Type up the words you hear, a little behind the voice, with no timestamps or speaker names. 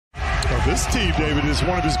This team, David, is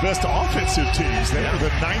one of his best offensive teams. They are the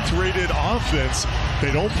 9th-rated offense.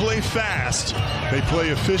 They don't play fast. They play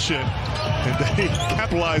efficient, and they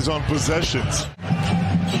capitalize on possessions.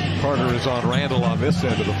 Carter is on Randall on this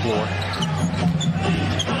end of the floor.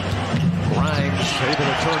 Grimes able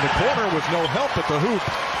to turn the corner with no help at the hoop.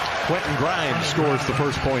 Quentin Grimes scores the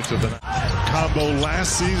first points of the night. Combo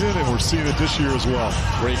last season, and we're seeing it this year as well.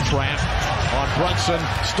 Great trap on Brunson,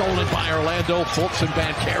 stolen by Orlando. Fultz and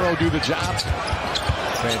Banchero do the job.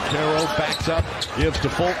 Banchero backs up, gives to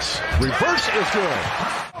Fultz. Reverse is good.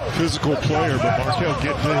 Physical player, but Markelle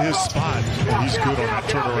getting to his spot, and he's good on that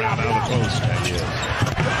turnaround out of the post.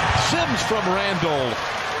 Sims from Randall.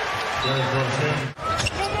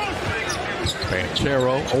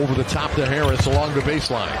 Banchero over the top to Harris along the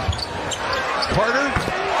baseline. Carter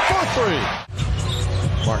for three.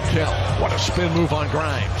 Markelle, what a spin move on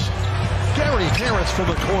Grimes. Gary Harris from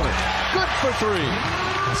the corner. Good for three.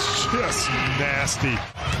 It's just nasty.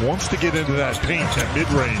 Wants to get into that paint, that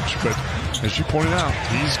mid-range, but as you pointed out,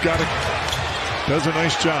 does a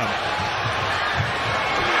nice job.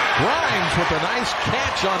 Grimes with a nice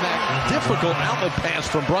catch on that difficult outlet pass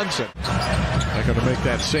from Brunson. Not going to make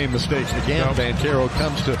that same mistake again. No. Banchero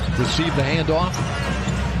comes to receive the handoff.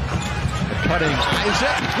 Cutting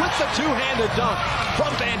Isaac with the two-handed dunk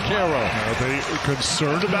from Banchero. Are they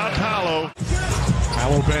concerned about Paolo?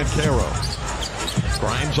 Paolo Banchero.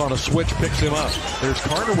 Grimes on a switch, picks him up. There's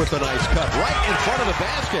Carter with a nice cut right in front of the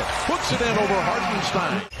basket. Puts it in over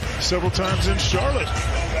Hartenstein. Several times in Charlotte.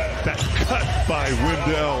 That cut by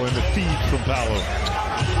Wendell and the feed from Paolo.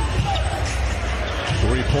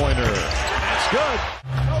 Three-pointer. That's good.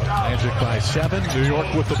 Magic by 7. New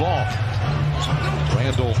York with the ball.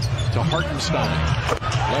 Randall to Hartenstein.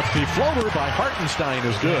 Lefty floater by Hartenstein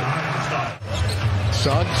is good.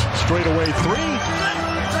 Suggs straight away three.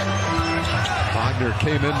 Wagner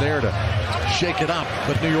came in there to shake it up,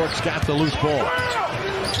 but New York's got the loose ball.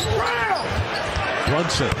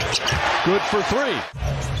 Brunson, good for three.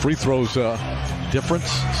 Free throws difference,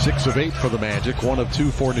 6 of 8 for the Magic, 1 of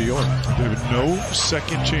 2 for New York. David, no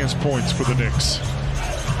second chance points for the Knicks.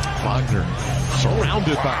 Wagner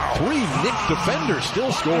surrounded by 3 Knicks defenders,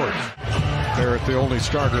 still scores. Barrett, the only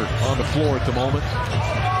starter on the floor at the moment.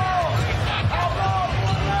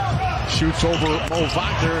 Shoots over Mo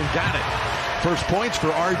Wagner and got it. First points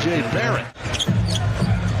for R.J. Barrett.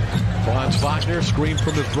 Franz Wagner, screen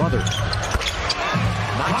from his brother.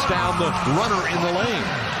 Knocks down the runner in the lane.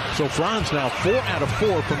 So Franz now 4 out of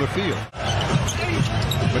 4 from the field.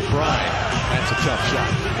 McBride, that's a tough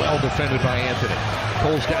shot. Well defended by Anthony.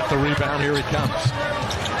 Cole's got the rebound, here he comes.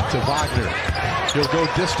 To Wagner. He'll go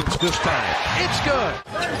distance this time. It's good.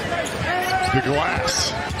 The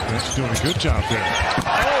glass. That's doing a good job there.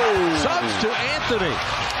 Oh! Suggs to Anthony.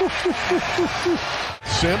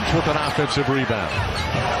 Sims with an offensive rebound.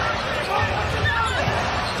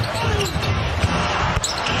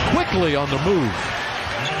 Quickly on the move.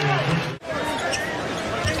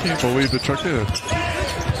 Can't believe the truck did it.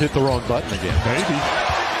 Hit the wrong button again. Maybe.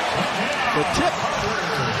 The tip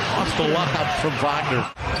off the lob from Wagner.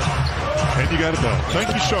 And you got a bell. Thank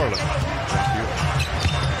you, Charlotte.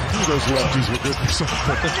 Those lefties were good for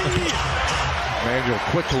something. Manuel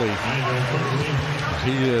quickly.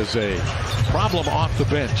 He is a problem off the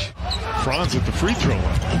bench. Franz at the free throw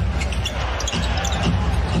line.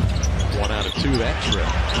 1 out of 2 that trip.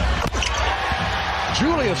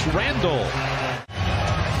 Julius Randle.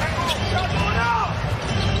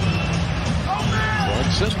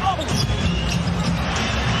 Brunson.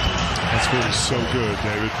 That's where he's so good,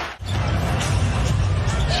 David.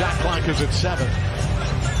 Shot clock is at 7.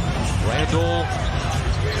 Randle.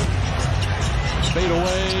 Fade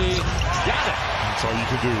away. Got it. That's all you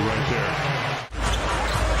can do right there.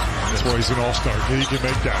 That's why he's an all-star. He can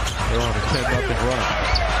make that. They're on a 10-0 run.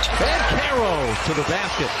 Banchero to the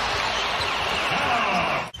basket.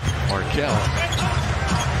 Markelle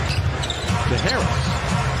to Harris.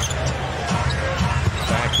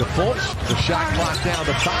 Back to Fultz. The shot clock down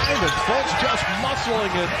to 5, and Fultz just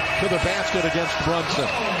muscling it to the basket against Brunson.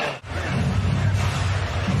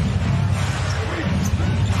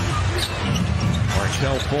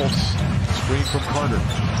 Markelle Fultz, screen from Carter.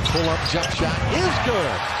 Pull-up jump shot is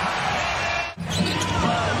good.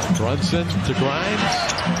 Brunson to Grimes.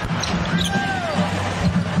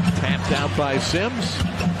 Tapped out by Sims.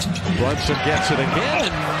 Brunson gets it again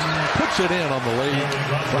and puts it in on the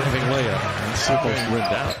driving layup. It's almost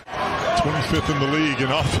rimmed out. 25th in the league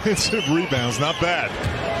in offensive rebounds. Not bad.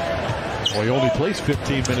 Well, he only plays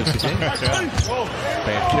 15 minutes a game.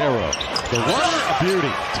 Banchero. The runner, a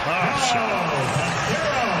beauty. Top shot.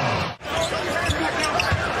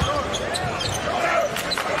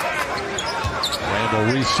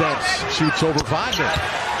 Randall resets, shoots over Wagner.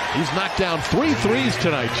 He's knocked down 3 threes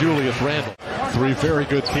tonight, Julius Randle. 3 very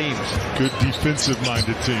good teams. Good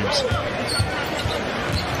defensive-minded teams.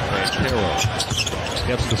 Carroll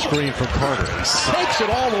gets the screen from Carter. Takes it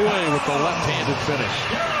all the way with the left-handed finish.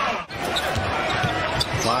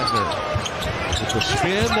 Wagner with the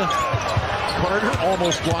spin. Carter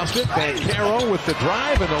almost lost it. Banchero with the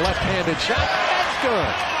drive and the left-handed shot. That's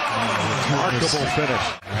good. Remarkable finish.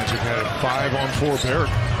 Magic had a 5-on-4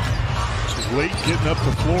 Barrett. Late getting up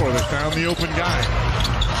the floor. They found the open guy.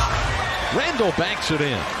 Randall banks it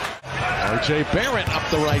in. R.J. Barrett up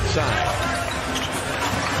the right side.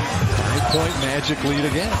 5-point Magic lead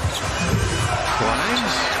again.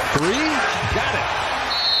 Grimes, 3, got it.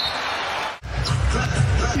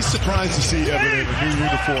 He's surprised to see Evan in a new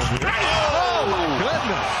uniform here. Oh my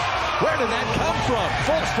goodness! Where did that come from?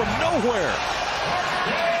 Folks from nowhere.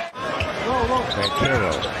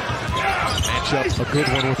 Banchero. Match up a good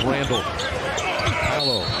one with Randall.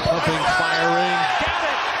 Hello, pumping, firing, got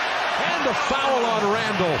it! And a foul on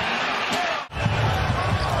Randall.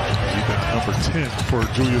 Even number 10 for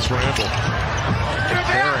Julius Randle.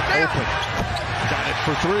 Barrett open. Got it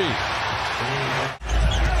for 3.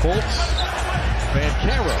 Fultz.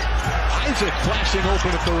 Banchero. Isaac flashing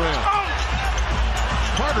open at the rim.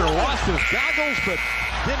 Carter lost his goggles, but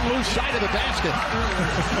didn't lose sight of the basket.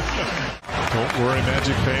 Don't worry,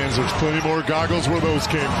 Magic fans. There's plenty more goggles where those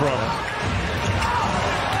came from.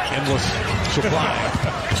 Endless supply.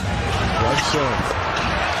 Brunson.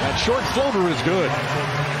 That short floater is good.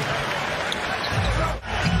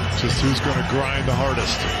 Just who's going to grind the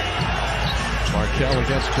hardest. Markelle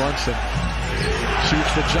against Brunson.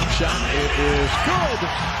 Shoots the jump shot. It is good.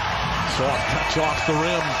 Soft touch off the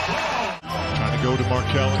rim. Trying to go to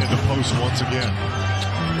Markelle in the post once again.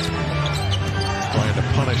 Trying to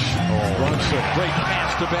punish Brunson. Great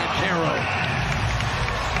pass to Banchero.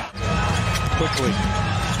 Quickly.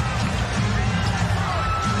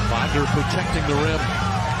 Wagner protecting the rim.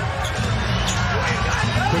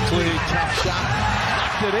 Quickly, tough shot.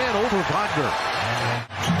 Knocked it in over Wagner.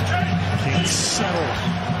 Can't settle.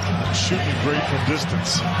 Shooting great from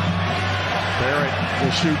distance. Barrett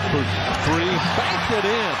will shoot for 3. Banked it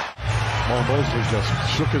in. Mosley just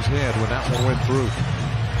shook his head when that one went through.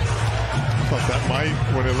 I thought that might,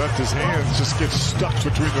 when it left his hands, just get stuck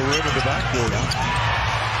between the rim and the backboard.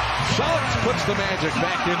 Suggs puts the Magic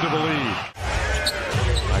back into the lead.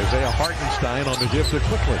 Isaiah Hartenstein on the give to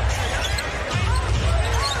Quickly.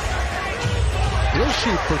 He'll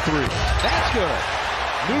shoot for 3. That's good.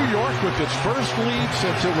 New York with its first lead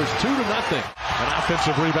since it was 2-0. An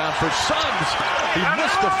offensive rebound for Suggs. He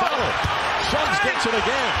missed the foul. Suggs gets it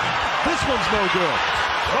again. This one's no good.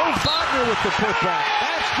 Wagner with the putback.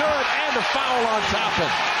 That's good. And a foul on top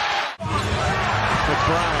of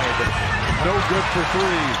McBride. No good for 3.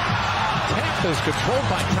 Tampa's controlled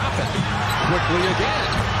by Toppin. Quickly again.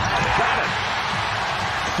 Got it.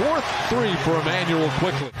 4th 3 for Emmanuel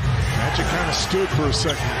Quickly. Magic kind of stood for a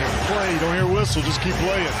second. Play, you don't hear a whistle, just keep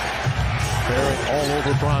playing. Barrett all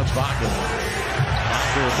over Franz Wagner.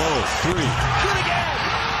 Wagner both. 3. Shoot again!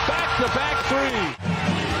 Back-to-back 3.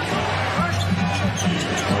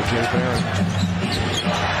 R.J. Barrett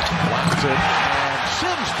blocks it, and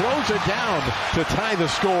Sims throws it down to tie the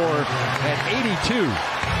score at 82.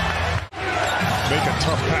 Make a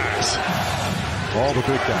tough pass. All the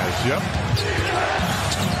big guys. Yep.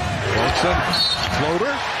 Brunson,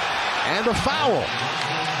 floater, and a foul.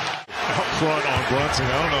 Out front on Brunson. I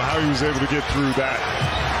don't know how he was able to get through that.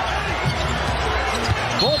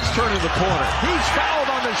 Fultz turning the corner. He's fouled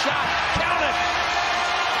on the shot. Count it.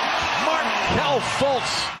 Markelle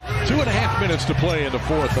Fultz. 2.5 minutes to play in the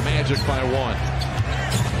 4th. The Magic by 1.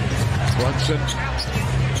 Brunson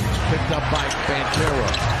picked up by Banchero.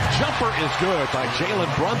 Jumper is good by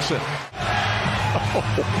Jalen Brunson.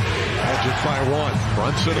 Magic by 1.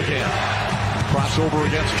 Brunson again. Crossover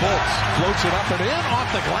against Fultz. Floats it up and in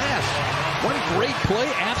off the glass. One great play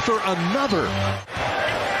after another.